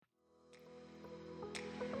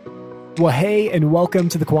Well, hey, and welcome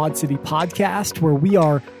to the Quad City Podcast, where we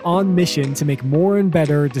are on mission to make more and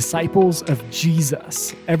better disciples of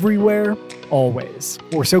Jesus everywhere, always.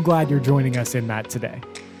 We're so glad you're joining us in that today.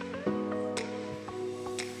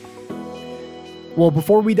 Well,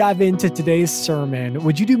 before we dive into today's sermon,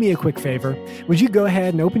 would you do me a quick favor? Would you go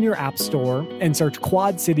ahead and open your app store and search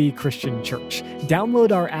Quad City Christian Church?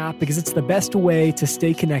 Download our app because it's the best way to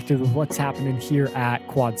stay connected with what's happening here at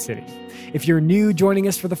Quad City. If you're new joining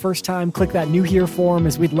us for the first time, click that New Here form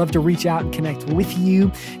as we'd love to reach out and connect with you.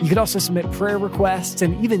 You could also submit prayer requests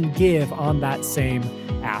and even give on that same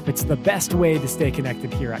app. It's the best way to stay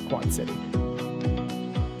connected here at Quad City.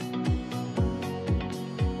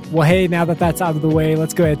 Well, hey, now that that's out of the way,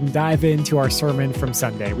 let's go ahead and dive into our sermon from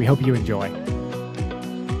Sunday. We hope you enjoy.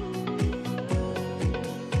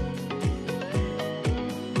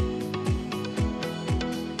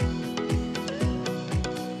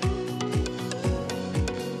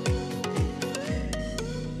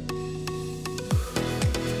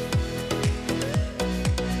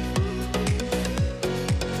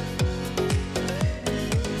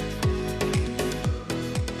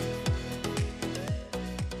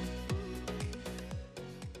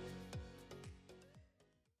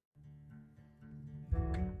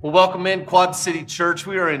 Well, welcome in Quad City Church.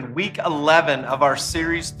 We are in week 11 of our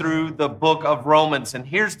series through the book of Romans. And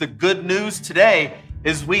here's the good news today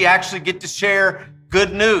is we actually get to share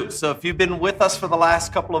good news. So if you've been with us for the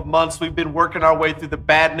last couple of months, we've been working our way through the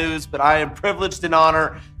bad news, but I am privileged and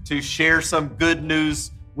honored to share some good news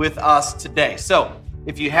with us today. So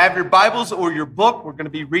if you have your Bibles or your book, we're going to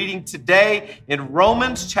be reading today in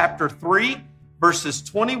Romans chapter 3, verses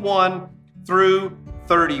 21 through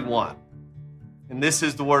 31. And this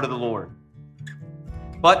is the word of the Lord.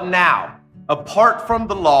 But now, apart from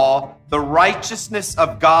the law, the righteousness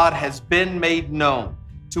of God has been made known,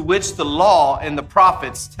 to which the law and the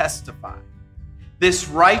prophets testify. This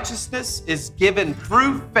righteousness is given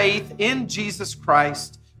through faith in Jesus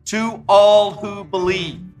Christ to all who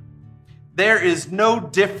believe. There is no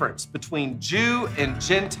difference between Jew and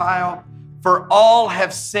Gentile, for all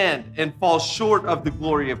have sinned and fall short of the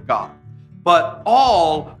glory of God. But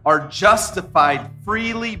all are justified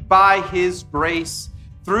freely by his grace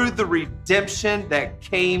through the redemption that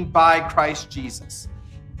came by Christ Jesus.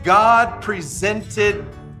 God presented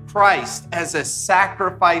Christ as a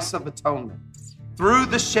sacrifice of atonement through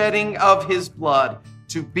the shedding of his blood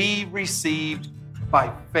to be received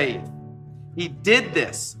by faith. He did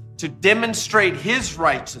this to demonstrate his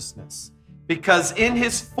righteousness because in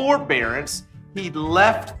his forbearance, he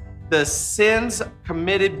left the sins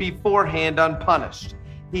committed beforehand unpunished.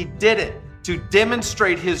 He did it to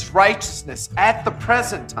demonstrate his righteousness at the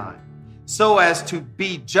present time, so as to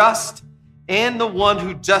be just and the one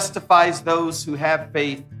who justifies those who have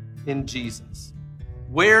faith in Jesus.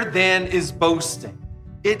 Where then is boasting?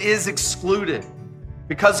 It is excluded.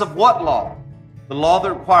 Because of what law? The law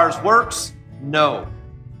that requires works? No.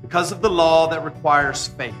 Because of the law that requires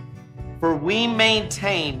faith. For we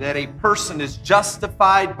maintain that a person is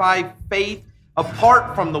justified by faith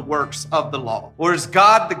apart from the works of the law. Or is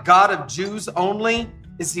God the God of Jews only?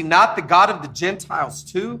 Is he not the God of the Gentiles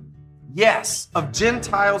too? Yes, of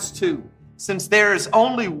Gentiles too, since there is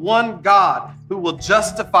only one God who will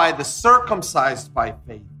justify the circumcised by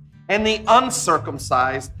faith and the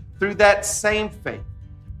uncircumcised through that same faith.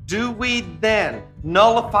 Do we then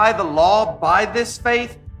nullify the law by this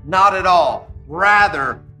faith? Not at all.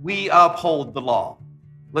 Rather, we uphold the law.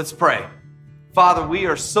 Let's pray. Father, we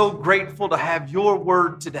are so grateful to have your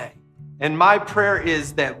word today. And my prayer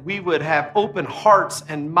is that we would have open hearts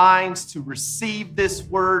and minds to receive this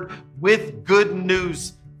word with good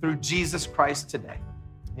news through Jesus Christ today.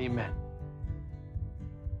 Amen.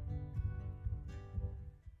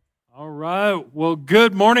 All right. Well,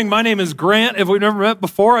 good morning. My name is Grant. If we've never met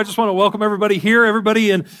before, I just want to welcome everybody here, everybody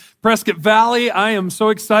in Prescott Valley. I am so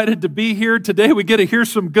excited to be here. Today we get to hear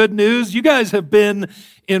some good news. You guys have been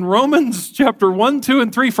in Romans chapter 1, 2,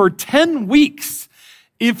 and 3 for 10 weeks.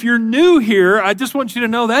 If you're new here, I just want you to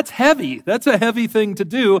know that's heavy. That's a heavy thing to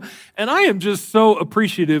do. And I am just so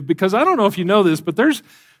appreciative because I don't know if you know this, but there's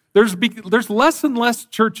less and less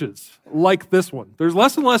churches like this one. There's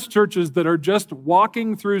less and less churches that are just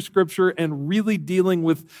walking through Scripture and really dealing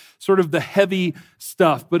with sort of the heavy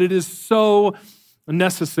stuff, but it is so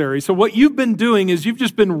necessary. So what you've been doing is you've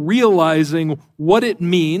just been realizing what it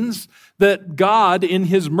means that God, in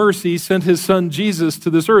his mercy, sent his son Jesus to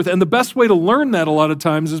this earth. And the best way to learn that a lot of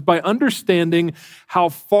times is by understanding how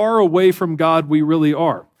far away from God we really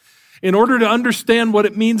are. In order to understand what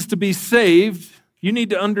it means to be saved, you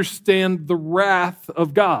need to understand the wrath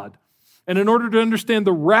of God. And in order to understand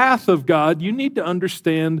the wrath of God, you need to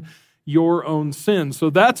understand your own sin. So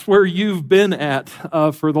that's where you've been at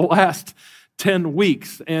for the last 10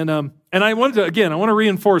 weeks. And I want to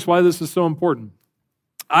reinforce why this is so important.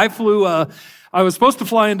 I was supposed to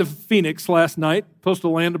fly into Phoenix last night, supposed to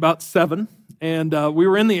land about 7, and we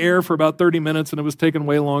were in the air for about 30 minutes, and it was taking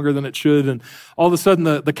way longer than it should, and all of a sudden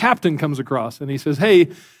the captain comes across, and he says, hey,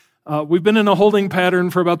 we've been in a holding pattern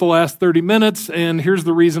for about the last 30 minutes, and here's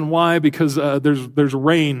the reason why, because there's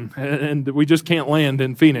rain, and we just can't land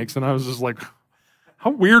in Phoenix. And I was just like,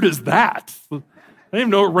 how weird is that? I didn't even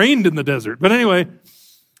know it rained in the desert. But anyway,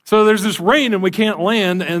 so there's this rain, and we can't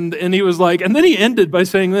land, and he was like, and then he ended by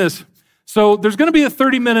saying this, so there's going to be a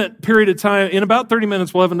 30-minute period of time. In about 30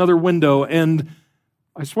 minutes, we'll have another window, and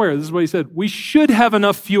I swear, this is what he said, we should have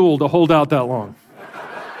enough fuel to hold out that long.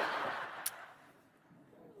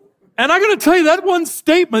 And I got to tell you, that one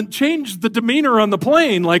statement changed the demeanor on the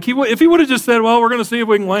plane. Like, if he would have just said, well, we're going to see if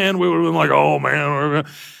we can land, we would have been like, oh, man.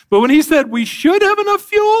 But when he said, we should have enough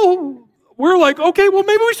fuel, we're like, okay, well,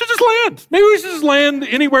 maybe we should just land. Maybe we should just land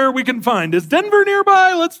anywhere we can find. Is Denver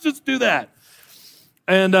nearby? Let's just do that.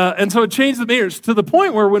 And so it changed the demeanor to the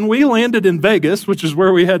point where when we landed in Vegas, which is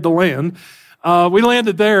where we had to land, we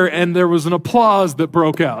landed there, and there was an applause that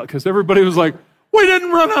broke out because everybody was like, we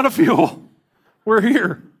didn't run out of fuel. We're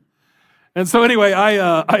here. And so anyway,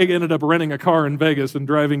 I ended up renting a car in Vegas and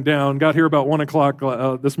driving down, got here about 1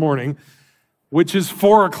 o'clock this morning, which is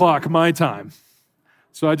 4 o'clock my time.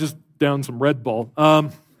 So I just downed some Red Bull.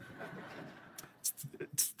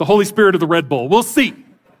 It's the Holy Spirit of the Red Bull. We'll see.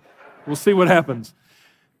 We'll see what happens.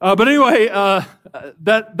 But anyway,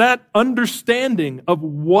 that understanding of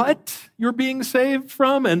what you're being saved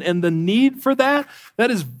from and the need for that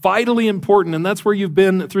is vitally important. And that's where you've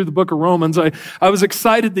been through the book of Romans. I was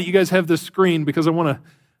excited that you guys have this screen because I want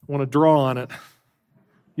to draw on it.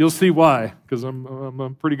 You'll see why, because I'm a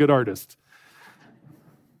pretty good artist.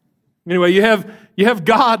 Anyway, you have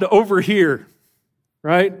God over here,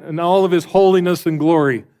 right? And all of his holiness and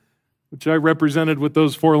glory, which I represented with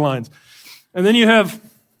those 4 lines. And then you have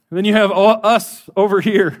us over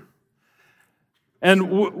here.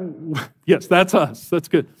 And yes, that's us. That's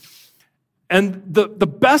good. And the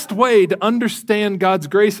best way to understand God's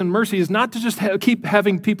grace and mercy is not to just keep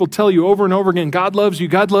having people tell you over and over again, God loves you,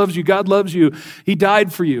 God loves you, God loves you. He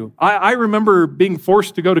died for you. I remember being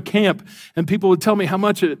forced to go to camp, and people would tell me how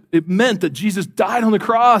much it meant that Jesus died on the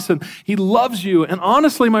cross and he loves you. And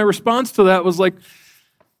honestly, my response to that was like,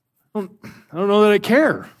 I don't know that I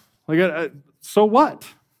care. Like, so what?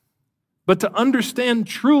 But to understand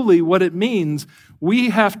truly what it means, we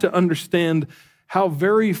have to understand how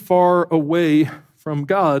very far away from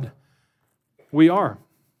God we are.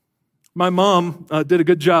 My mom did a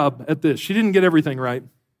good job at this. She didn't get everything right.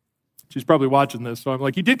 She's probably watching this, so I'm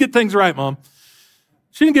like, you did get things right, Mom.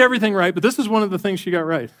 She didn't get everything right, but this is one of the things she got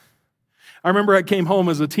right. I remember I came home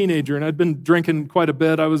as a teenager, and I'd been drinking quite a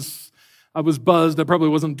bit. I was buzzed. I probably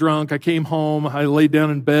wasn't drunk. I came home. I laid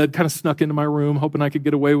down in bed, kind of snuck into my room, hoping I could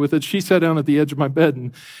get away with it. She sat down at the edge of my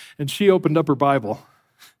bed, and she opened up her Bible.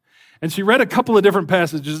 And she read a couple of different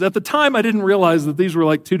passages. At the time, I didn't realize that these were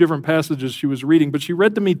like 2 different passages she was reading, but she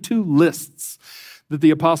read to me 2 lists that the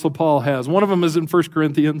Apostle Paul has. One of them is in 1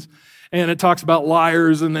 Corinthians, and it talks about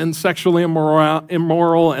liars and sexually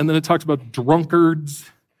immoral, and then it talks about drunkards.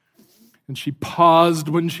 And she paused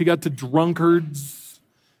when she got to drunkards.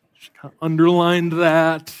 She kind of underlined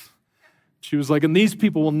that. She was like, and these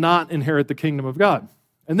people will not inherit the kingdom of God.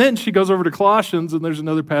 And then she goes over to Colossians, and there's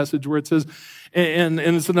another passage where it says, and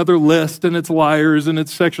it's another list, and it's liars, and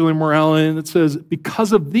it's sexual immorality, and it says,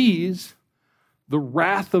 because of these, the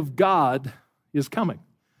wrath of God is coming.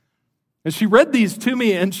 And she read these to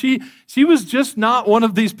me, and she was just not one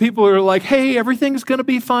of these people who are like, hey, everything's going to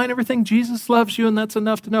be fine, Jesus loves you, and that's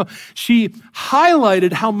enough to know. She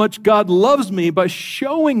highlighted how much God loves me by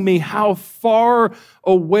showing me how far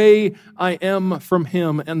away I am from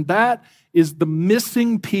him, and that is the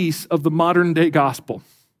missing piece of the modern day gospel.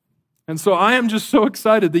 And so I am just so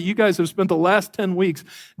excited that you guys have spent the last 10 weeks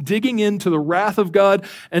digging into the wrath of God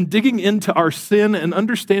and digging into our sin and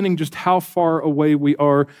understanding just how far away we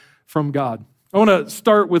are from God. I want to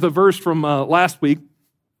start with a verse from last week.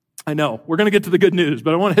 I know, we're going to get to the good news,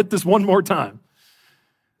 but I want to hit this one more time.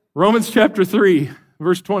 Romans chapter 3,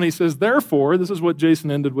 verse 20 says, therefore, this is what Jason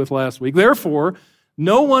ended with last week, therefore,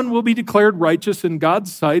 no one will be declared righteous in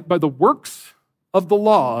God's sight by the works of the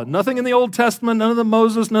law. Nothing in the Old Testament, none of the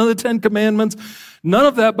Moses, none of the 10 Commandments, none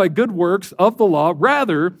of that by good works of the law.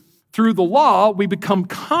 Rather, through the law, we become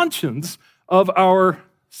conscious of our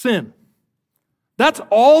sin. That's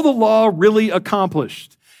all the law really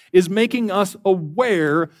accomplished, is making us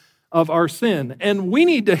aware of our sin. And we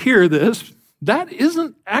need to hear this that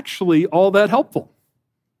isn't actually all that helpful.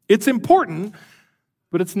 It's important,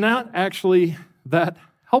 but it's not actually that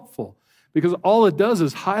helpful because all it does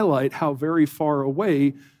is highlight how very far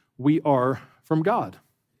away we are from God.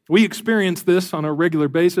 We experience this on a regular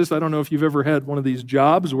basis. I don't know if you've ever had one of these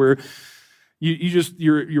jobs where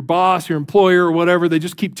your boss, your employer, or whatever, they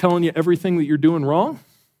just keep telling you everything that you're doing wrong.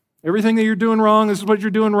 Everything that you're doing wrong, this is what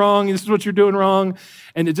you're doing wrong, this is what you're doing wrong,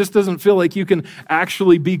 and it just doesn't feel like you can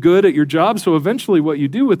actually be good at your job. So eventually what you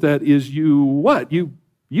do with that is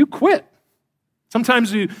you quit.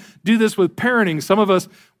 Sometimes you do this with parenting. Some of us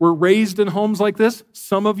were raised in homes like this.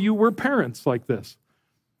 Some of you were parents like this,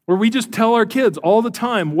 where we just tell our kids all the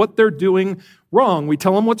time what they're doing wrong. We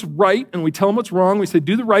tell them what's right and we tell them what's wrong. We say,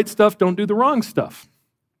 do the right stuff, don't do the wrong stuff.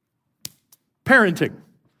 Parenting.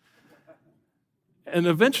 And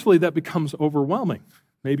eventually that becomes overwhelming.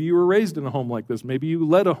 Maybe you were raised in a home like this. Maybe you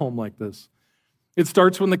led a home like this. It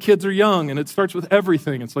starts when the kids are young, and it starts with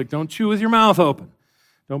everything. It's like, don't chew with your mouth open.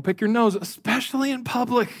 Don't pick your nose, especially in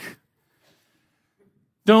public.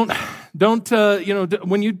 Don't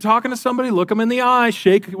when you're talking to somebody, look them in the eye,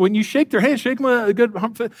 when you shake their hand, shake them a good,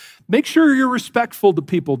 make sure you're respectful to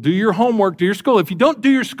people. Do your homework, do your school. If you don't do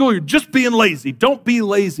your school, you're just being lazy. Don't be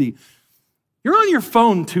lazy. You're on your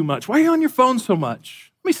phone too much. Why are you on your phone so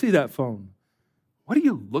much? Let me see that phone. What are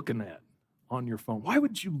you looking at on your phone? Why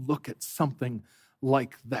would you look at something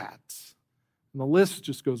like that? And the list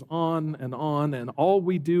just goes on, and all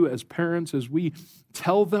we do as parents is we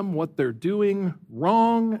tell them what they're doing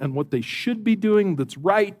wrong and what they should be doing that's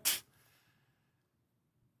right.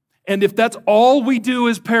 And if that's all we do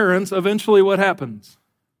as parents, eventually what happens?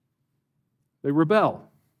 They rebel.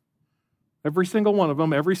 Every single one of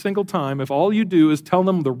them, every single time. If all you do is tell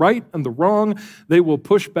them the right and the wrong, they will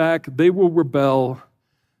push back, they will rebel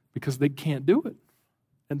because they can't do it.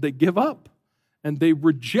 And they give up. And they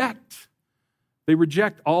reject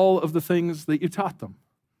all of the things that you taught them.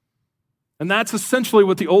 And that's essentially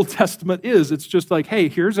what the Old Testament is. It's just like, hey,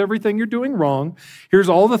 here's everything you're doing wrong. Here's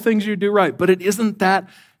all the things you do right. But it isn't that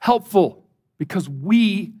helpful because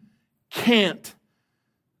we can't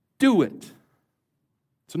do it.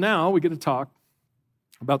 So now we get to talk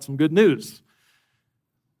about some good news.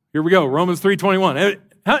 Here we go, Romans 3:21.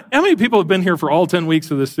 How many people have been here for all 10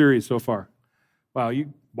 weeks of this series so far?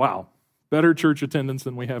 Wow. Better church attendance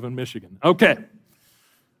than we have in Michigan. Okay.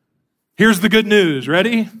 Here's the good news.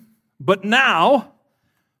 Ready? But now,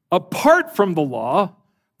 apart from the law,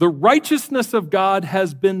 the righteousness of God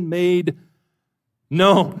has been made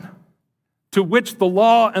known, to which the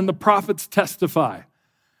law and the prophets testify.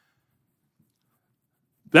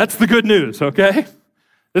 That's the good news, okay?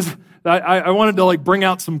 I wanted to bring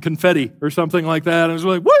out some confetti or something like that. I was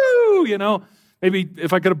like, woo, Maybe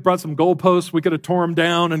if I could have brought some goalposts, we could have tore them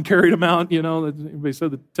down and carried them out. Everybody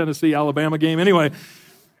said the Tennessee-Alabama game. Anyway,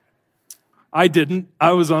 I didn't.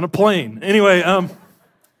 I was on a plane. Anyway,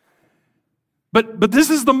 but this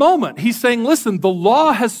is the moment. He's saying, listen, the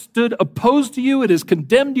law has stood opposed to you. It has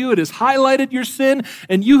condemned you. It has highlighted your sin,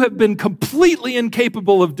 and you have been completely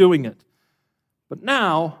incapable of doing it. But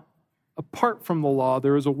now, apart from the law,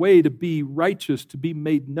 there is a way to be righteous, to be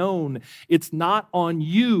made known. It's not on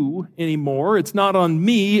you anymore. It's not on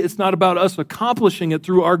me. It's not about us accomplishing it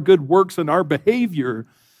through our good works and our behavior.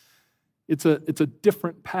 It's a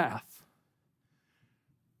different path.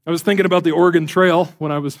 I was thinking about the Oregon Trail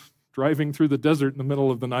when I was driving through the desert in the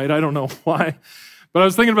middle of the night. I don't know why, but I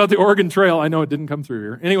was thinking about the Oregon Trail. I know it didn't come through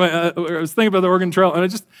here. Anyway, I was thinking about the Oregon Trail, and I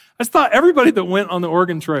just thought everybody that went on the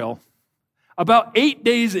Oregon Trail, about 8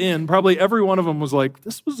 days in, probably every one of them was like,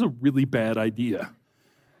 this was a really bad idea.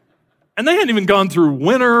 And they hadn't even gone through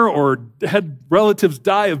winter or had relatives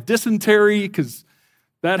die of dysentery, because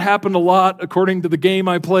that happened a lot according to the game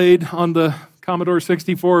I played on the Commodore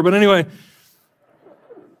 64. But anyway,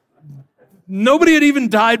 nobody had even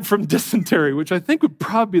died from dysentery, which I think would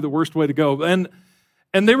probably be the worst way to go.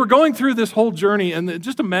 And they were going through this whole journey, and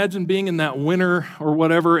just imagine being in that winter or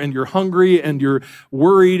whatever, and you're hungry, and you're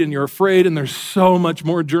worried, and you're afraid, and there's so much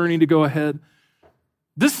more journey to go ahead.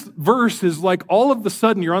 This verse is like all of a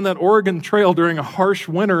sudden you're on that Oregon Trail during a harsh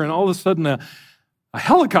winter, and all of a sudden a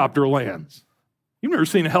helicopter lands. You've never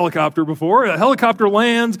seen a helicopter before. A helicopter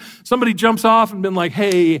lands, somebody jumps off and been like,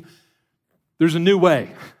 hey, there's a new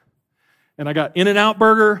way. And I got In-N-Out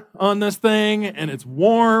Burger on this thing, and it's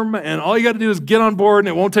warm, and all you got to do is get on board, and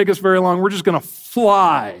it won't take us very long. We're just going to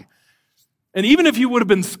fly. And even if you would have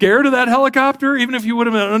been scared of that helicopter, even if you would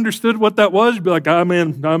have understood what that was, you'd be like, I'm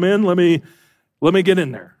in, let me get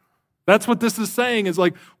in there. That's what this is saying, is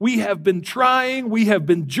like, we have been trying, we have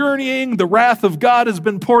been journeying, the wrath of God has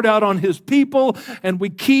been poured out on his people, and we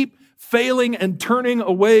keep failing and turning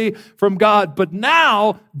away from God. But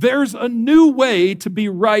now there's a new way to be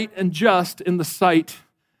right and just in the sight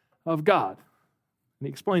of God. And he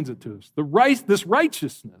explains it to us. This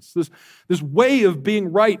righteousness, this way of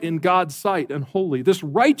being right in God's sight and holy, this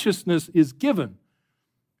righteousness is given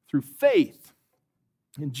through faith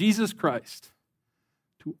in Jesus Christ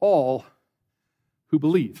to all who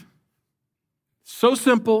believe. So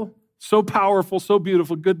simple, so powerful, so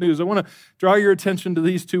beautiful. Good news. I want to draw your attention to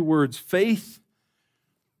these two words, faith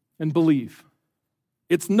and believe.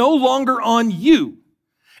 It's no longer on you.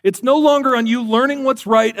 It's no longer on you learning what's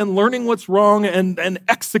right and learning what's wrong and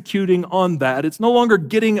executing on that. It's no longer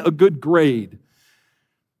getting a good grade.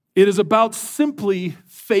 It is about simply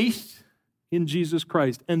faith in Jesus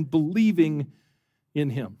Christ and believing in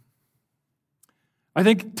him. I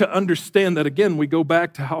think to understand that, again, we go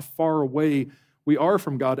back to how far away we are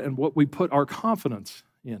from God and what we put our confidence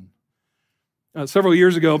in. Several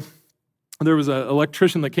years ago, there was an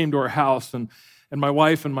electrician that came to our house, and my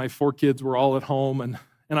wife and my 4 kids were all at home, and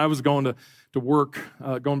I was going to work,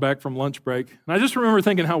 going back from lunch break. And I just remember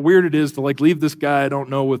thinking how weird it is to leave this guy I don't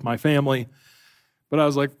know with my family. But I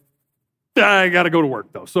was like, I got to go to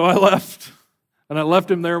work though. So I left, and I left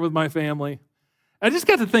him there with my family. I just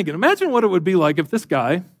got to thinking, imagine what it would be like if this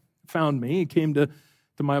guy found me, he came to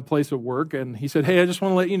my place of work, and he said, hey, I just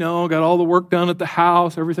want to let you know, got all the work done at the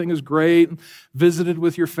house, everything is great, visited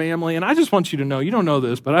with your family, and I just want you to know, you don't know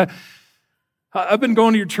this, but I've been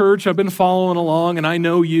going to your church, I've been following along, and I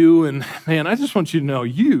know you, and man, I just want you to know,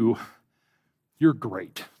 you're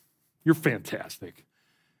great. You're fantastic.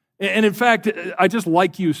 And in fact, I just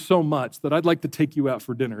like you so much that I'd like to take you out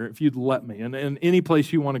for dinner if you'd let me, and any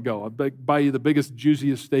place you want to go. I'd buy you the biggest,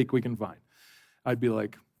 juiciest steak we can find. I'd be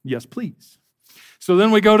like, yes, please. So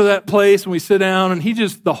then we go to that place and we sit down, and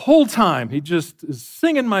the whole time, he just is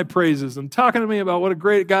singing my praises and talking to me about what a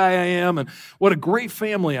great guy I am and what a great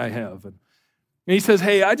family I have. And he says,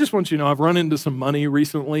 hey, I just want you to know I've run into some money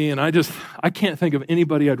recently, and I can't think of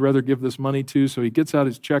anybody I'd rather give this money to. So he gets out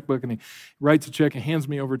his checkbook and he writes a check and hands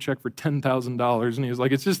me over a check for $10,000. And he was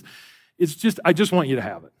like, it's just, I just want you to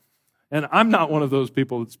have it. And I'm not one of those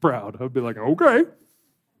people that's proud. I'd be like, okay.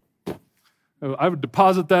 I would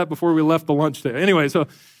deposit that before we left the lunch table. Anyway, so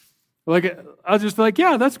I was just like,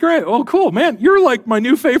 yeah, that's great. Oh, cool, man. You're like my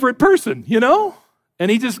new favorite person, you know?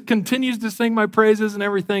 And he just continues to sing my praises and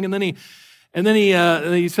everything. And then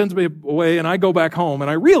he sends me away, and I go back home.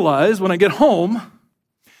 And I realize when I get home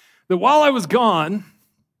that while I was gone,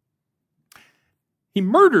 he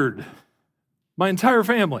murdered my entire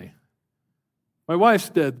family. My wife's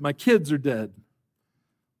dead. My kids are dead.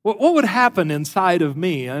 What would happen inside of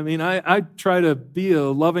me? I mean, I try to be a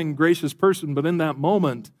loving, gracious person, but in that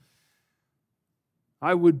moment,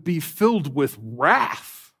 I would be filled with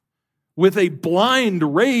wrath, with a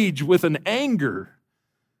blind rage, with an anger.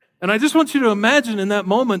 And I just want you to imagine in that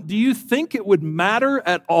moment, do you think it would matter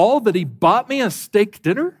at all that he bought me a steak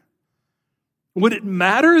dinner? Would it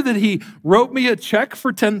matter that he wrote me a check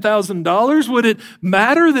for $10,000? Would it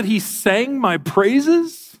matter that he sang my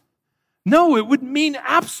praises? No, it would mean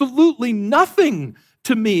absolutely nothing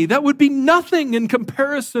to me. That would be nothing in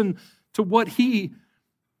comparison to what he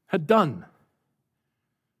had done.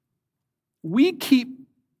 We keep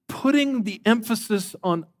putting the emphasis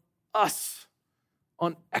on us,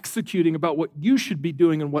 on executing about what you should be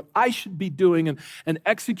doing and what I should be doing and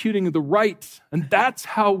executing the right. And that's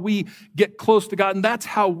how we get close to God, and that's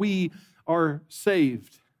how we are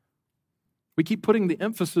saved. We keep putting the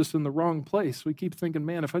emphasis in the wrong place. We keep thinking,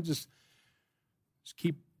 man, if I just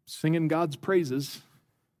keep singing God's praises.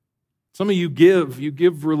 Some of you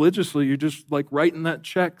give religiously. You're just like writing that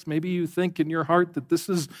check. Maybe you think in your heart that this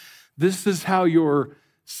is how you're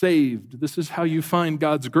saved. This is how you find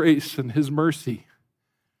God's grace and his mercy.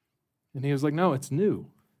 And he was like, no, it's new.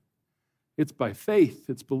 It's by faith.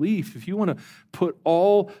 It's belief. If you want to put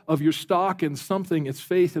all of your stock in something, it's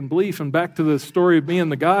faith and belief. And back to the story of me and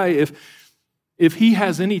the guy, if he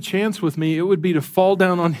has any chance with me, it would be to fall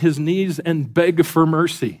down on his knees and beg for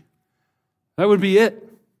mercy. That would be it.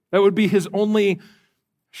 That would be his only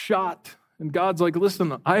shot. And God's like,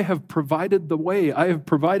 listen, I have provided the way. I have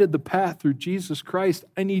provided the path through Jesus Christ.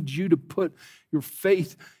 I need you to put your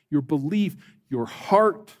faith, your belief, your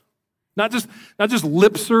heart, not just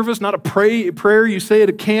lip service, not a prayer you say at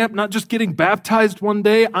a camp, not just getting baptized one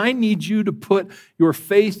day. I need you to put your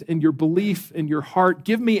faith and your belief in your heart.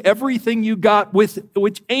 Give me everything you got,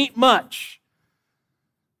 which ain't much.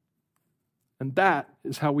 And that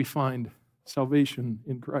is how we find salvation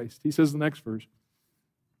in Christ. He says in the next verse,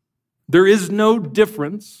 there is no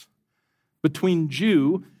difference between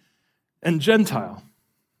Jew and Gentile.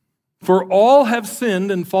 For all have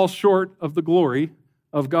sinned and fall short of the glory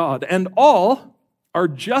of God, and all are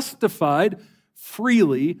justified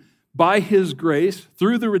freely by his grace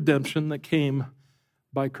through the redemption that came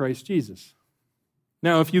by Christ Jesus.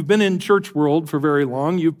 Now, if you've been in church world for very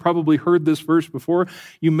long, you've probably heard this verse before.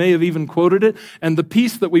 You may have even quoted it. And the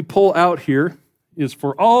piece that we pull out here is,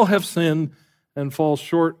 for all have sinned and fall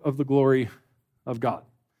short of the glory of God,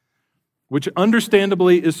 which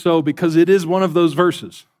understandably is so because it is one of those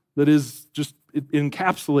verses that is just, it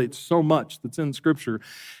encapsulates so much that's in Scripture,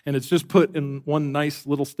 and it's just put in one nice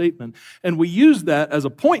little statement. And we use that as a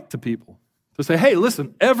point to people to say, hey,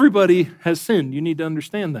 listen, everybody has sinned. You need to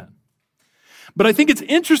understand that. But I think it's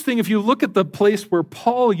interesting if you look at the place where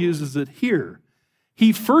Paul uses it here.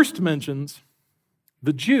 He first mentions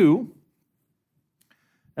the Jew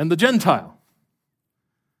and the Gentile.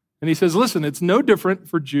 And he says, listen, it's no different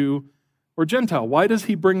for Jew or Gentile. Why does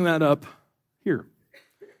he bring that up here?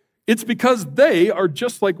 It's because they are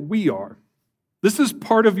just like we are. This is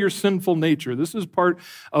part of your sinful nature. This is part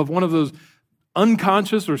of one of those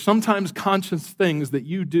unconscious or sometimes conscious things that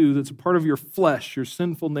you do that's a part of your flesh, your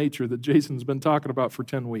sinful nature that Jason's been talking about for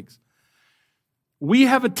 10 weeks. We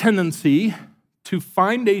have a tendency to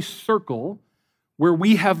find a circle where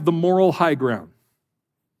we have the moral high ground.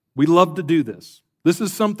 We love to do this. This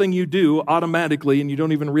is something you do automatically and you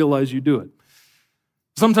don't even realize you do it.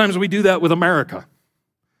 Sometimes we do that with America.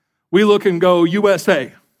 We look and go,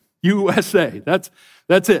 USA, USA,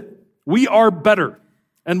 that's it. We are better.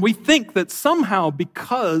 And we think that somehow,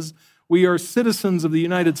 because we are citizens of the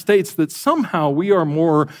United States, that somehow we are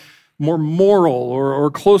more moral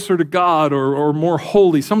or closer to God or more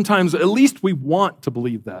holy. Sometimes, at least we want to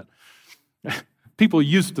believe that. People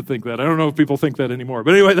used to think that. I don't know if people think that anymore.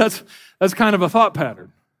 But anyway, that's kind of a thought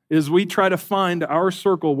pattern, is we try to find our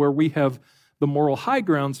circle where we have the moral high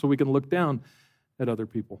ground so we can look down at other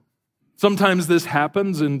people. Sometimes this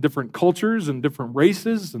happens in different cultures and different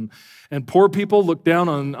races, and poor people look down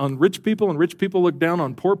on rich people, and rich people look down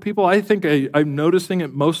on poor people. I think I'm noticing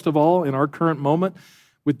it most of all in our current moment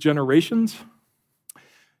with generations.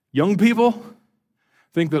 Young people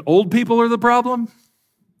think that old people are the problem.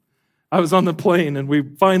 I was on the plane, and we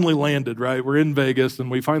finally landed, right? We're in Vegas,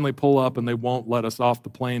 and we finally pull up, and they won't let us off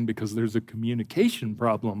the plane because there's a communication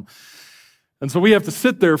problem. And so we have to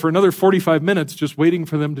sit there for another 45 minutes just waiting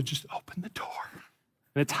for them to just open the door.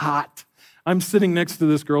 And it's hot. I'm sitting next to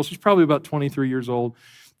this girl. She's probably about 23 years old.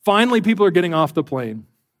 Finally, people are getting off the plane.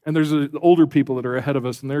 And there's older people that are ahead of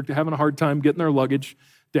us, and they're having a hard time getting their luggage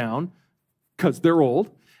down because they're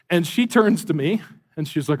old. And she turns to me, and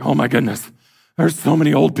she's like, oh my goodness, there's so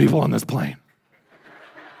many old people on this plane.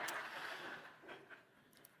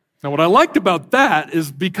 Now, what I liked about that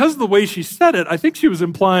is because of the way she said it, I think she was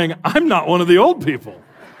implying, I'm not one of the old people.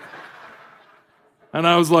 And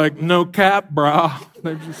I was like, no cap, brah.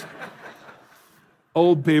 They're just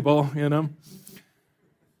old people, you know.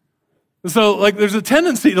 So, there's a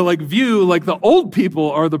tendency to, view, the old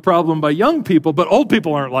people are the problem by young people, but old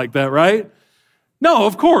people aren't like that, right? No,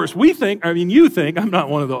 of course. You think, I'm not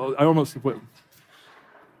one of the,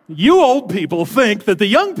 you old people think that the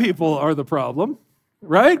young people are the problem.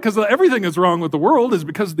 Right? Because everything that's wrong with the world is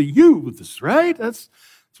because of the youths, right? That's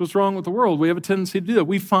what's wrong with the world. We have a tendency to do that.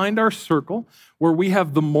 We find our circle where we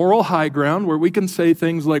have the moral high ground, where we can say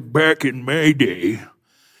things like, back in my day,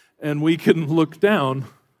 and we can look down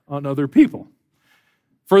on other people.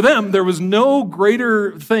 For them, there was no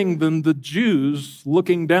greater thing than the Jews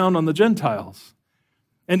looking down on the Gentiles.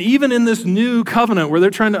 And even in this new covenant where they're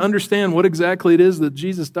trying to understand what exactly it is that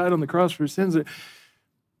Jesus died on the cross for sins,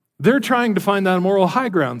 they're trying to find that moral high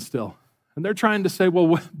ground still. And they're trying to say,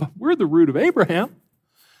 well, but we're the root of Abraham.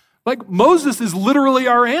 Moses is literally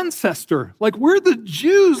our ancestor. We're the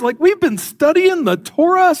Jews. We've been studying the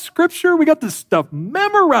Torah, Scripture. We got this stuff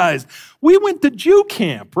memorized. We went to Jew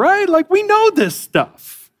camp, right? We know this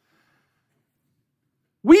stuff.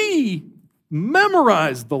 We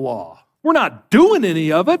memorized the law. We're not doing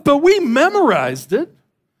any of it, but we memorized it.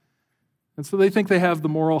 And so they think they have the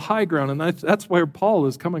moral high ground. And that's where Paul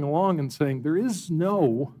is coming along and saying there is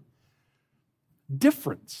no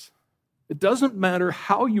difference. It doesn't matter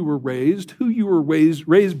how you were raised, who you were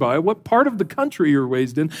raised by, what part of the country you were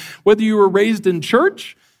raised in, whether you were raised in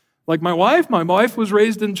church, like my wife was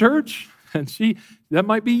raised in church, and that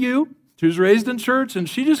might be you. She was raised in church, and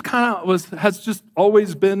she just has just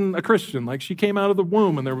always been a Christian. She came out of the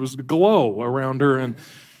womb, and there was a glow around her, and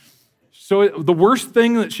so the worst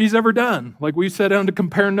thing that she's ever done, we sat down to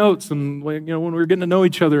compare notes and, when we were getting to know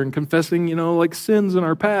each other and confessing, sins in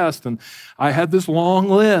our past. And I had this long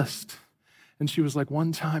list. And she was like,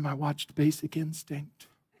 one time I watched Basic Instinct.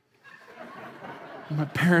 My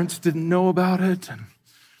parents didn't know about it. And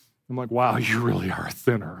I'm like, wow, you really are a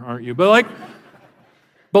sinner, aren't you? But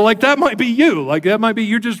that might be you. Like that might be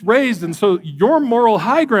you're just raised. And so your moral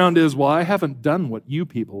high ground is, well, I haven't done what you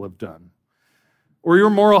people have done. Or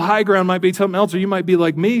your moral high ground might be something else. Or you might be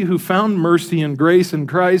like me who found mercy and grace in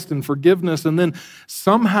Christ and forgiveness. And then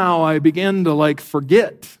somehow I began to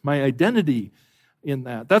forget my identity in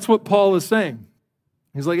that. That's what Paul is saying.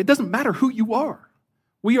 He's like, it doesn't matter who you are.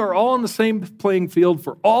 We are all on the same playing field,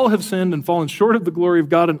 for all have sinned and fallen short of the glory of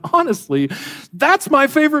God. And honestly, that's my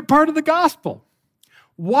favorite part of the gospel.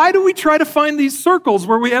 Why do we try to find these circles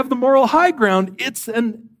where we have the moral high ground? It's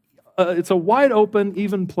a wide open,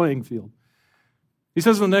 even playing field. He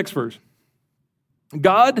says in the next verse,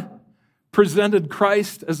 God presented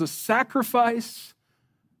Christ as a sacrifice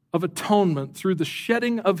of atonement through the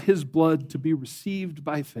shedding of his blood to be received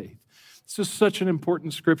by faith. This is such an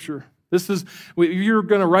important scripture. If you're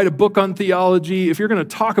going to write a book on theology, if you're going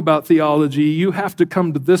to talk about theology, you have to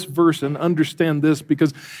come to this verse and understand this,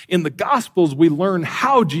 because in the Gospels, we learn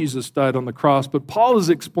how Jesus died on the cross, but Paul is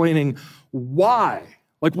explaining why.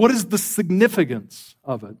 What is the significance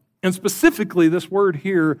of it? And specifically, this word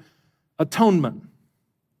here, atonement.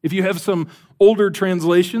 If you have some older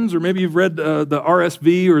translations, or maybe you've read the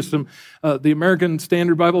RSV or some the American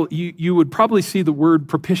Standard Bible, you would probably see the word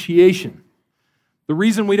propitiation. The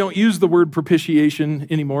reason we don't use the word propitiation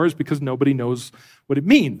anymore is because nobody knows what it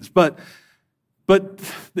means. But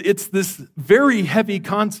it's this very heavy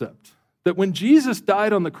concept that when Jesus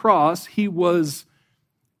died on the cross, he was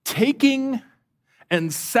taking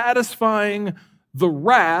and satisfying the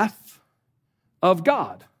wrath of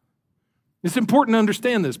God. It's important to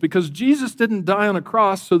understand this, because Jesus didn't die on a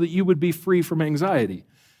cross so that you would be free from anxiety.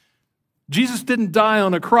 Jesus didn't die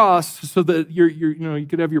on a cross so that you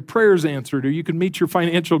could have your prayers answered, or you could meet your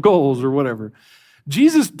financial goals or whatever.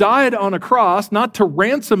 Jesus died on a cross not to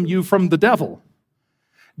ransom you from the devil.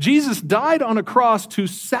 Jesus died on a cross to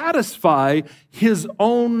satisfy his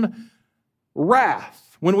own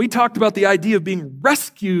wrath. When we talked about the idea of being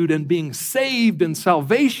rescued and being saved in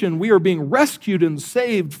salvation, we are being rescued and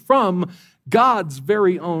saved from God's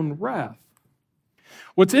very own wrath.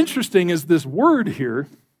 What's interesting is this word here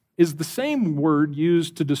is the same word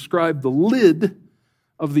used to describe the lid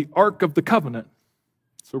of the Ark of the Covenant.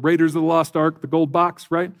 So Raiders of the Lost Ark, the gold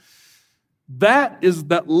box, right? That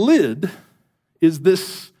lid is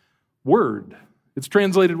this word. It's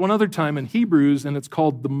translated one other time in Hebrews, and it's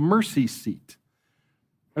called the mercy seat.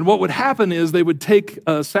 And what would happen is they would take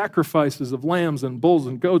sacrifices of lambs and bulls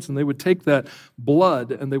and goats, and they would take that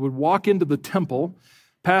blood, and they would walk into the temple,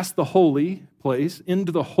 past the holy place,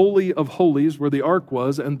 into the Holy of Holies where the ark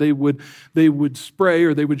was, and they would spray,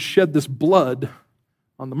 or they would shed this blood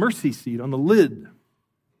on the mercy seat, on the lid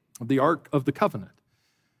of the Ark of the Covenant.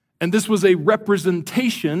 And this was a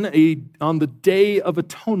representation on the Day of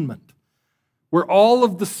Atonement, where all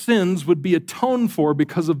of the sins would be atoned for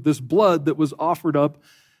because of this blood that was offered up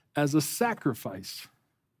as a sacrifice.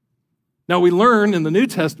 Now we learn in the New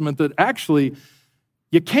Testament that actually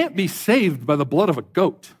you can't be saved by the blood of a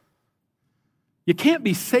goat. You can't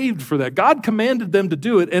be saved for that. God commanded them to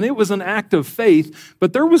do it, and it was an act of faith,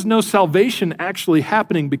 but there was no salvation actually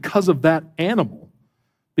happening because of that animal,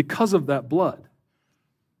 because of that blood.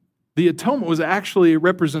 The atonement was actually a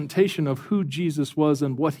representation of who Jesus was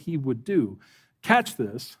and what he would do. Catch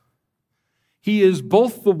this. He is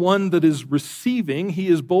both the one that is receiving, he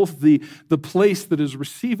is both the place that is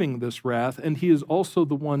receiving this wrath, and he is also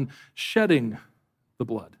the one shedding the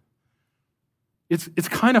blood. It's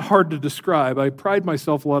kind of hard to describe. I pride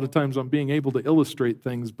myself a lot of times on being able to illustrate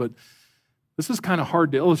things, but this is kind of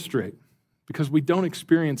hard to illustrate because we don't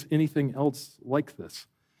experience anything else like this.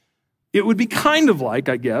 It would be kind of like,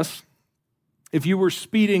 I guess, if you were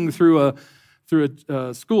speeding through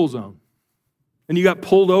a school zone and you got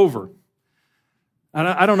pulled over. And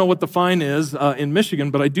I don't know what the fine is in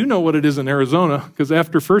Michigan, but I do know what it is in Arizona, because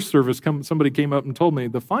after first service, somebody came up and told me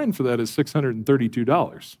the fine for that is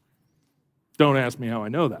 $632. Don't ask me how I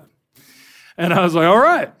know that. And I was like, all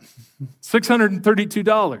right,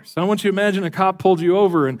 $632. I want you to imagine a cop pulled you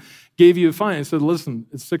over and gave you a fine and said, listen,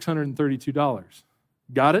 it's $632.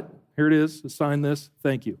 Got it? Here it is. Sign this.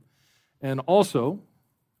 Thank you. And also,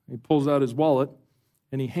 he pulls out his wallet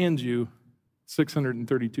and he hands you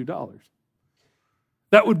 $632.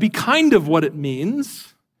 That would be kind of what it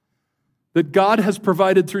means that God has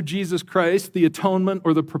provided through Jesus Christ the atonement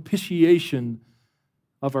or the propitiation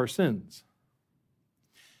of our sins.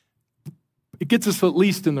 It gets us at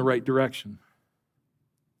least in the right direction.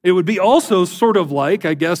 It would be also sort of like,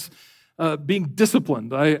 I guess, being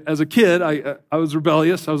disciplined. As a kid, I was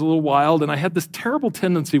rebellious, I was a little wild, and I had this terrible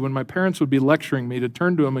tendency when my parents would be lecturing me to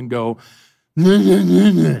turn to them and go, "Nah, nah,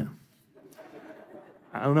 nah, nah."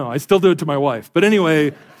 I don't know, I still do it to my wife. But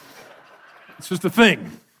anyway, it's just a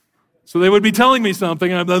thing. So they would be telling me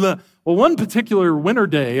something, and I'd blah, blah. Well, one particular winter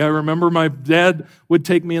day, I remember my dad would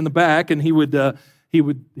take me in the back, and he would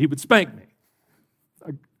spank me.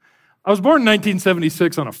 I was born in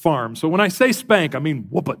 1976 on a farm, so when I say spank, I mean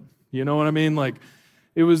whooping. You know what I mean? Like,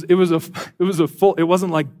 it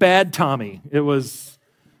wasn't like bad Tommy. It was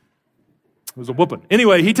a whooping.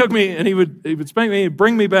 Anyway, he took me and he would spank me, he'd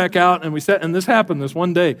bring me back out, and we sat, and this happened this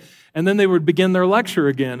one day, and then they would begin their lecture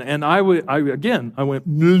again, and I went, "Nah,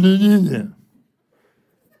 nah, nah, nah."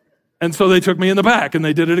 And so they took me in the back, and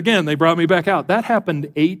they did it again. They brought me back out. That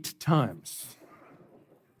happened 8 times.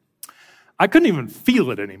 I couldn't even feel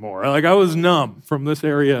it anymore. Like, I was numb from this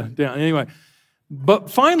area down. Anyway, but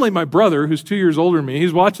finally my brother, who's 2 years older than me,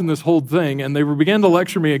 he's watching this whole thing, and they began to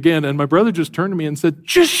lecture me again, and my brother just turned to me and said,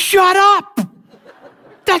 "Just shut up!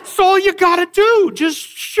 That's all you gotta do! Just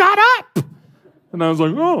shut up!" And I was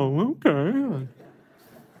like, "Oh, okay."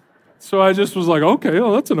 So I just was like, "Okay,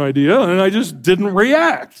 well, that's an idea," and I just didn't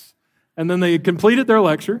react. And then they completed their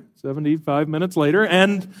lecture 75 minutes later,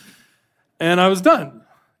 and I was done.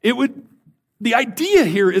 The idea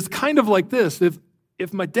here is kind of like this.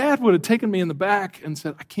 If my dad would have taken me in the back and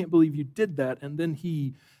said, "I can't believe you did that," and then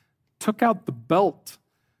he took out the belt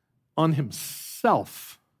on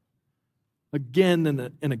himself again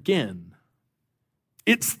and again,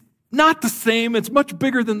 it's not the same. It's much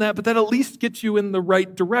bigger than that, but that at least gets you in the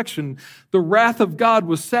right direction. The wrath of God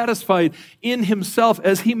was satisfied in himself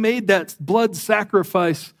as he made that blood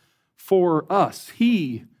sacrifice for us.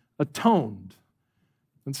 He atoned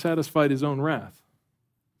and satisfied his own wrath.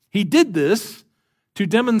 He did this to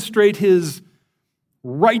demonstrate his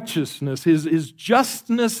righteousness, his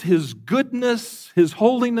justness, his goodness, his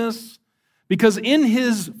holiness, because in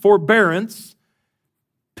his forbearance,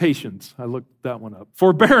 patience, I looked that one up.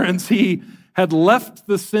 Forbearance, he had left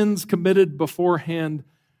the sins committed beforehand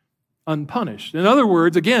unpunished. In other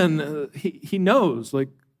words, again, he knows, like,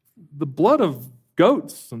 the blood of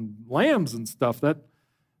goats and lambs and stuff, that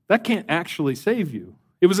can't actually save you.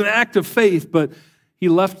 It was an act of faith, but he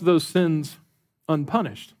left those sins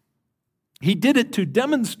unpunished. He did it to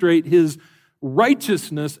demonstrate his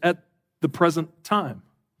righteousness at the present time,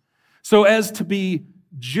 so as to be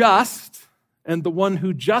just and the one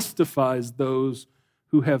who justifies those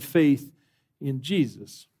who have faith in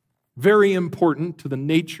Jesus. Very important to the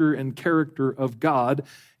nature and character of God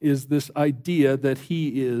is this idea that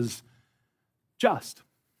he is just.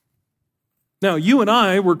 Now, you and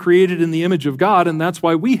I were created in the image of God, and that's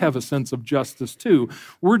why we have a sense of justice too.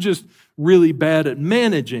 We're just really bad at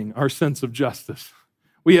managing our sense of justice.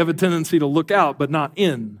 We have a tendency to look out, but not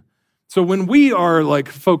in. So when we are like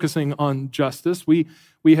focusing on justice, we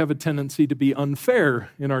have a tendency to be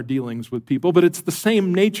unfair in our dealings with people, but it's the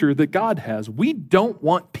same nature that God has. We don't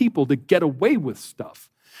want people to get away with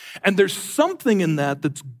stuff. And there's something in that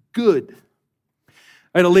that's good.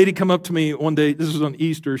 I had a lady come up to me one day, this was on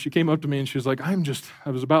Easter, she came up to me and she was like, I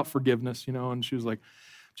was about forgiveness, and she was like,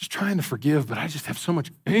 just trying to forgive, but I just have so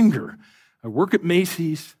much anger. I work at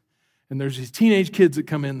Macy's, and there's these teenage kids that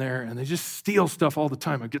come in there, and they just steal stuff all the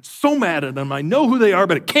time. I get so mad at them. I know who they are,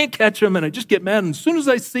 but I can't catch them, and I just get mad, and as soon as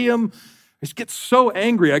I see them, I just get so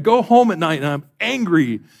angry. I go home at night, and I'm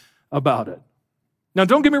angry about it. Now,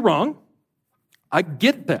 don't get me wrong. I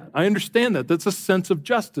get that. I understand that. That's a sense of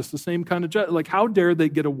justice, the same kind of justice. Like, how dare they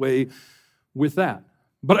get away with that?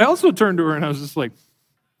 But I also turned to her and I was just like,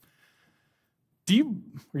 are you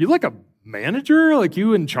like a manager? Like,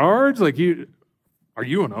 you in charge? Like, are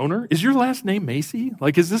you an owner? Is your last name Macy?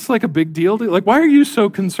 Like, is this like a big deal? Like, why are you so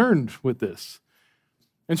concerned with this?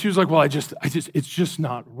 And she was like, well, it's just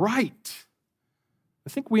not right. I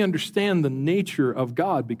think we understand the nature of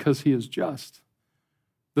God because he is just.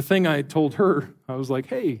 The thing I told her, I was like,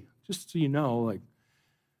 hey, just so you know, like,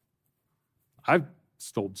 I've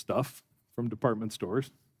stole stuff from department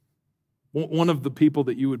stores. One of the people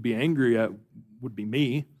that you would be angry at would be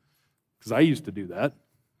me, because I used to do that.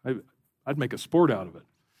 I'd make a sport out of it.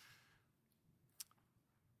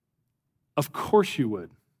 Of course you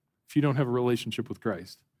would, if you don't have a relationship with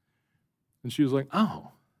Christ. And she was like,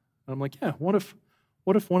 oh. And I'm like, yeah, what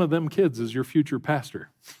if one of them kids is your future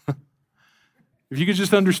pastor? If you could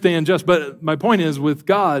just understand just, but my point is with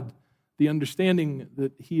God, the understanding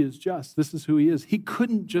that he is just, this is who he is. He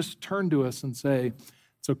couldn't just turn to us and say,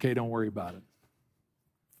 it's okay, don't worry about it.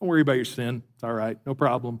 Don't worry about your sin. It's all right, no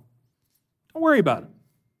problem. Don't worry about it.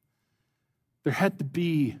 There had to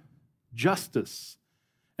be justice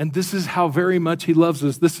And this is how very much he loves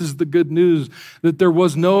us. This is the good news, that there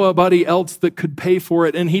was nobody else that could pay for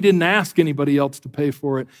it, and he didn't ask anybody else to pay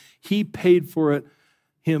for it. He paid for it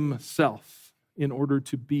himself in order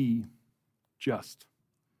to be just.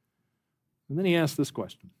 And then he asked this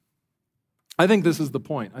question. I think this is the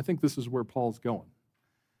point. I think this is where Paul's going.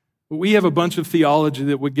 We have a bunch of theology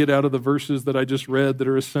that we get out of the verses that I just read that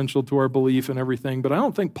are essential to our belief and everything, but I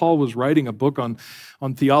don't think Paul was writing a book on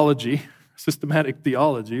theology, systematic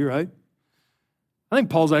theology, right? I think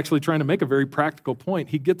Paul's actually trying to make a very practical point.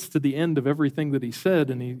 He gets to the end of everything that he said,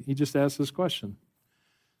 and he just asks this question.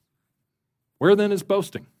 Where then is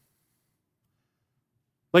boasting?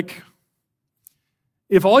 Like,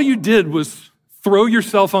 if all you did was throw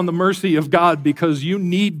yourself on the mercy of God because you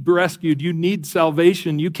need rescued, you need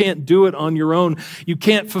salvation, you can't do it on your own, you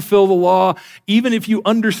can't fulfill the law, even if you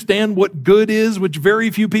understand what good is, which very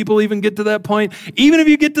few people even get to that point, even if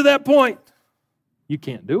you get to that point, you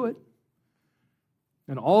can't do it.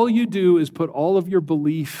 And all you do is put all of your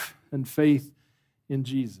belief and faith in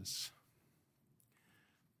Jesus.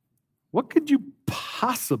 What could you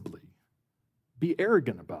possibly be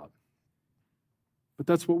arrogant about? But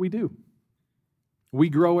that's what we do. We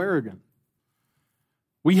grow arrogant.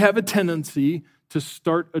 We have a tendency to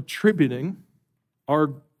start attributing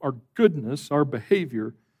our goodness, our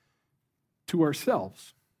behavior, to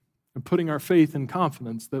ourselves and putting our faith and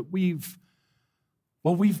confidence that we've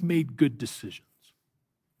made good decisions.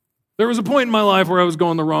 There was a point in my life where I was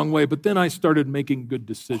going the wrong way, but then I started making good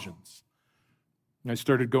decisions. I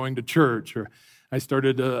started going to church, or I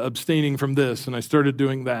started abstaining from this, and I started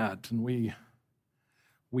doing that, and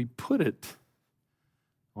we put it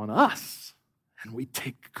on us, and we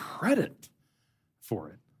take credit for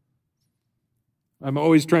it. I'm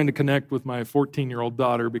always trying to connect with my 14-year-old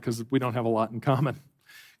daughter because we don't have a lot in common,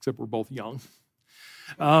 except we're both young.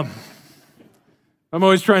 I'm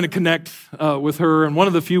always trying to connect with her, and one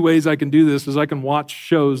of the few ways I can do this is I can watch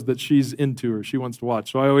shows that she's into or she wants to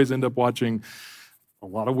watch. So I always end up watching a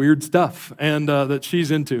lot of weird stuff and that she's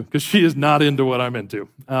into, because she is not into what I'm into.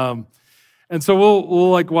 And so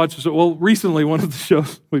we'll like watch. Well, recently, one of the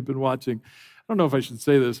shows we've been watching, I don't know if I should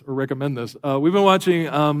say this or recommend this. We've been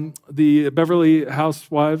watching the Beverly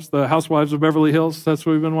Housewives, the Housewives of Beverly Hills. That's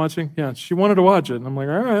what we've been watching. Yeah, she wanted to watch it, and I'm like,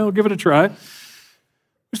 all right, I'll give it a try.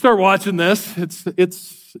 We start watching this.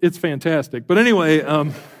 It's fantastic. But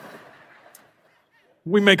anyway,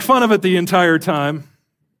 we make fun of it the entire time.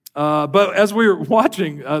 But as we were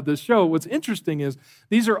watching the show, what's interesting is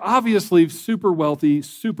these are obviously super wealthy,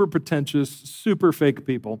 super pretentious, super fake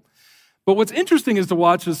people. But what's interesting is to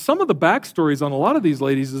watch is some of the backstories on a lot of these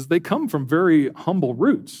ladies is they come from very humble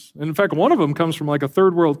roots. And in fact, one of them comes from like a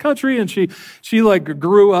third world country, and she like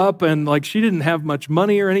grew up and like she didn't have much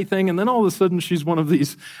money or anything. And then all of a sudden she's one of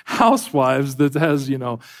these housewives that has,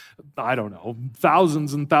 I don't know,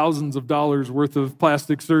 thousands and thousands of dollars worth of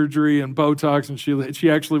plastic surgery and Botox. And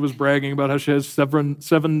she actually was bragging about how she has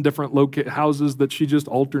seven different houses that she just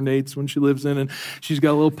alternates when she lives in. And she's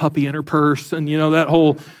got a little puppy in her purse, and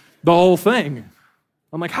the whole thing.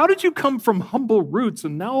 I'm like, how did you come from humble roots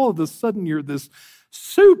and now all of a sudden you're this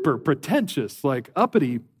super pretentious, like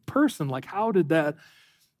uppity person? Like, how did that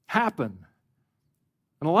happen?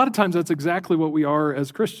 And a lot of times that's exactly what we are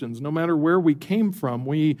as Christians. No matter where we came from,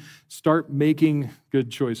 we start making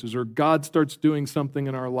good choices, or God starts doing something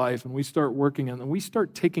in our life and we start working on it and we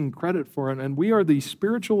start taking credit for it. And we are the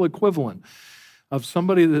spiritual equivalent of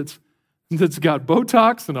somebody that's got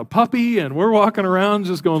Botox and a puppy, and we're walking around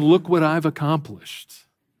just going, look what I've accomplished.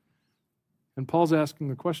 And Paul's asking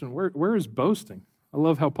the question, where is boasting? I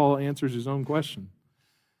love how Paul answers his own question.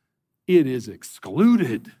 It is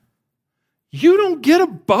excluded. You don't get to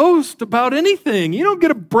boast about anything. You don't get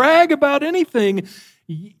to brag about anything.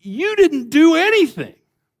 You didn't do anything.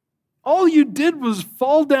 All you did was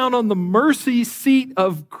fall down on the mercy seat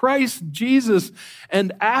of Christ Jesus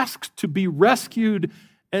and ask to be rescued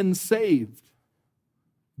and saved.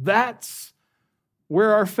 That's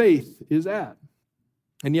where our faith is at.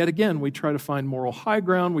 And yet again, we try to find moral high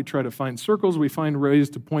ground. We try to find circles. We find ways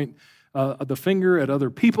to point the finger at other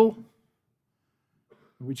people.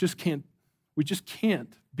 We just can't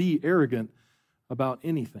be arrogant about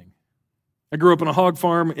anything. I grew up on a hog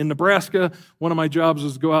farm in Nebraska. One of my jobs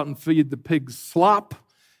was to go out and feed the pigs slop.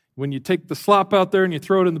 When you take the slop out there and you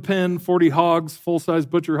throw it in the pen, 40 hogs, full-size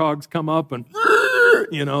butcher hogs, come up and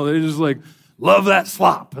they just like, love that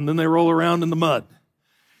slop. And then they roll around in the mud.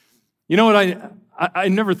 You know what, I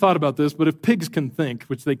never thought about this, but if pigs can think,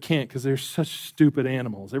 which they can't because they're such stupid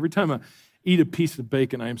animals, every time I eat a piece of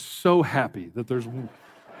bacon, I am so happy that there's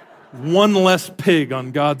one less pig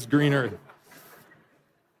on God's green earth.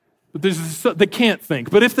 But they can't think.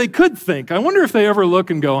 But if they could think, I wonder if they ever look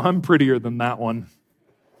and go, I'm prettier than that one.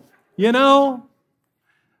 You know?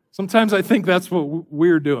 Sometimes I think that's what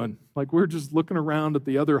we're doing. Like we're just looking around at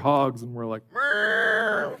the other hogs and we're like,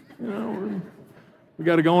 you know, we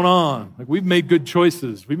got it going on. Like we've made good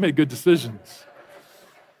choices. We've made good decisions.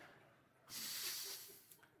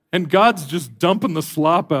 And God's just dumping the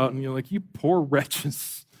slop out and you're like, you poor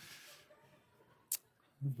wretches.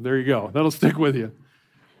 There you go. That'll stick with you.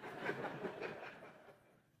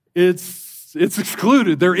 It's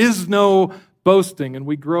excluded. There is no boasting, and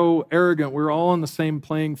we grow arrogant. We're all on the same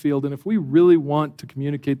playing field, and if we really want to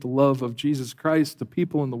communicate the love of Jesus Christ to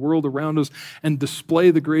people in the world around us and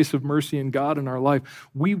display the grace of mercy and God in our life,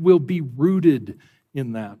 we will be rooted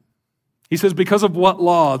in that. He says, because of what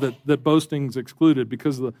law that boasting's excluded?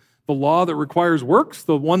 Because of the law that requires works,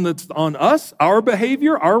 the one that's on us, our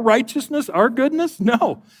behavior, our righteousness, our goodness?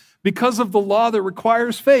 No. Because of the law that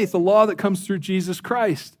requires faith, the law that comes through Jesus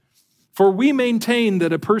Christ. For we maintain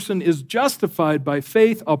that a person is justified by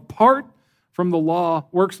faith apart from the law,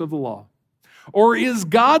 works of the law. Or is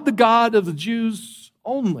God the God of the Jews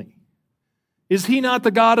only? Is he not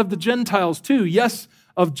the God of the Gentiles too? Yes,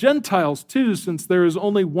 of Gentiles too, since there is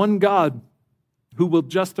only one God who will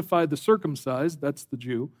justify the circumcised, that's the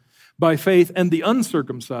Jew, by faith, and the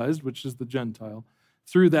uncircumcised, which is the Gentile,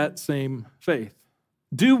 through that same faith.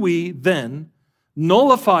 Do we then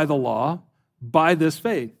nullify the law by this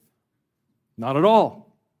faith? Not at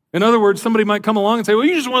all. In other words, somebody might come along and say, well,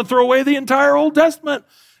 you just want to throw away the entire Old Testament.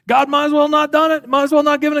 God might as well not done it, might as well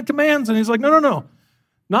not given it commands. And he's like, no,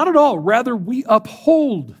 not at all. Rather, we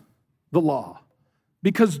uphold the law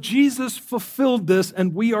because Jesus fulfilled this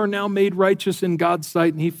and we are now made righteous in God's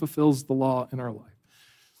sight and he fulfills the law in our life.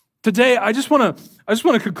 Today, I just want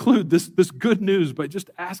to conclude this good news by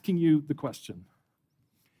just asking you the question.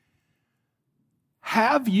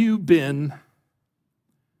 Have you been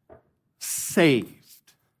saved?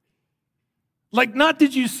 Like, not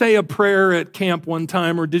did you say a prayer at camp one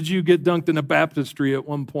time, or did you get dunked in a baptistry at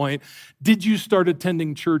one point? Did you start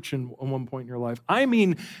attending church at one point in your life? I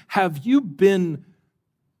mean, have you been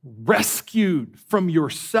rescued from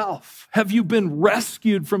yourself? Have you been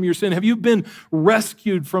rescued from your sin? Have you been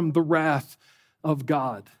rescued from the wrath of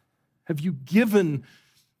God? Have you given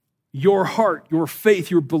your heart, your faith,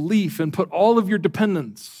 your belief, and put all of your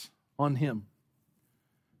dependence on him?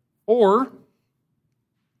 Or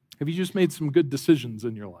have you just made some good decisions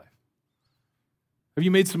in your life? Have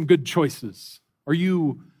you made some good choices? Are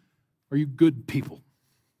you good people?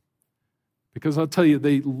 Because I'll tell you,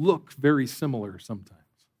 they look very similar sometimes.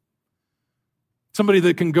 Somebody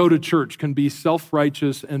that can go to church can be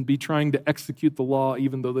self-righteous and be trying to execute the law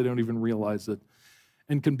even though they don't even realize it,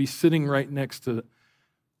 and can be sitting right next to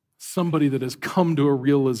somebody that has come to a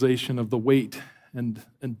realization of the weight and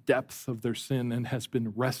depth of their sin and has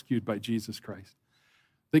been rescued by Jesus Christ.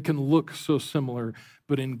 They can look so similar,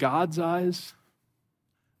 but in God's eyes,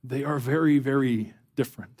 they are very, very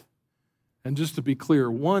different. And just to be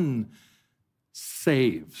clear, one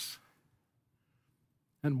saves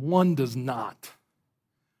and one does not.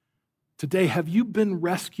 Today, have you been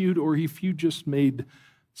rescued, or if you just made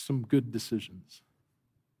some good decisions?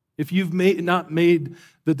 If you've not made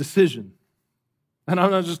the decision, and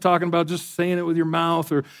I'm not just talking about just saying it with your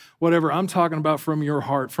mouth or whatever. I'm talking about from your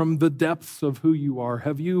heart, from the depths of who you are.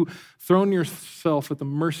 Have you thrown yourself at the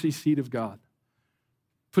mercy seat of God?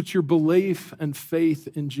 Put your belief and faith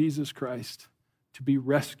in Jesus Christ to be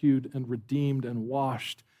rescued and redeemed and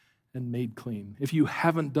washed and made clean. If you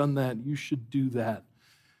haven't done that, you should do that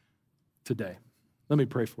today. Let me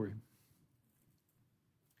pray for you.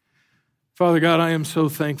 Father God, I am so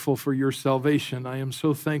thankful for your salvation. I am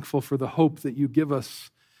so thankful for the hope that you give us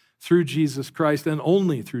through Jesus Christ and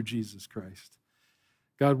only through Jesus Christ.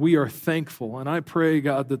 God, we are thankful, and I pray,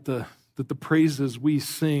 God, that the praises we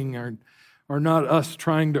sing are not us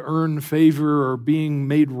trying to earn favor or being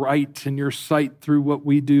made right in your sight through what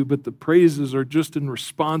we do, but the praises are just in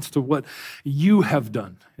response to what you have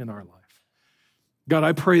done in our life. God,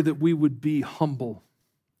 I pray that we would be humble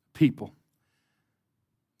people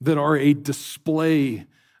that are a display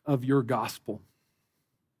of your gospel,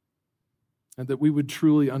 and that we would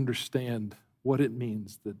truly understand what it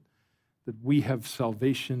means that we have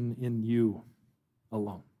salvation in you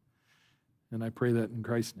alone. And I pray that in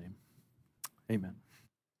Christ's name. Amen.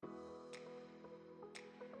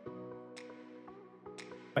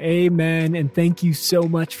 Amen. And thank you so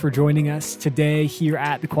much for joining us today here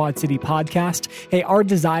at the Quad City Podcast. Hey, our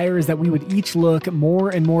desire is that we would each look more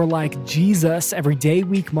and more like Jesus every day,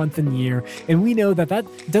 week, month, and year. And we know that that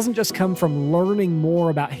doesn't just come from learning more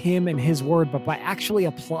about Him and His Word, but by actually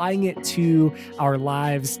applying it to our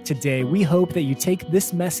lives today. We hope that you take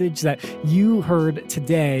this message that you heard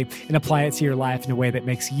today and apply it to your life in a way that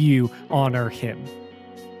makes you honor Him.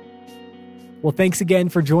 Well, thanks again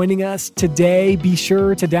for joining us today. Be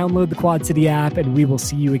sure to download the Quad City app, and we will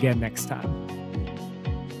see you again next time.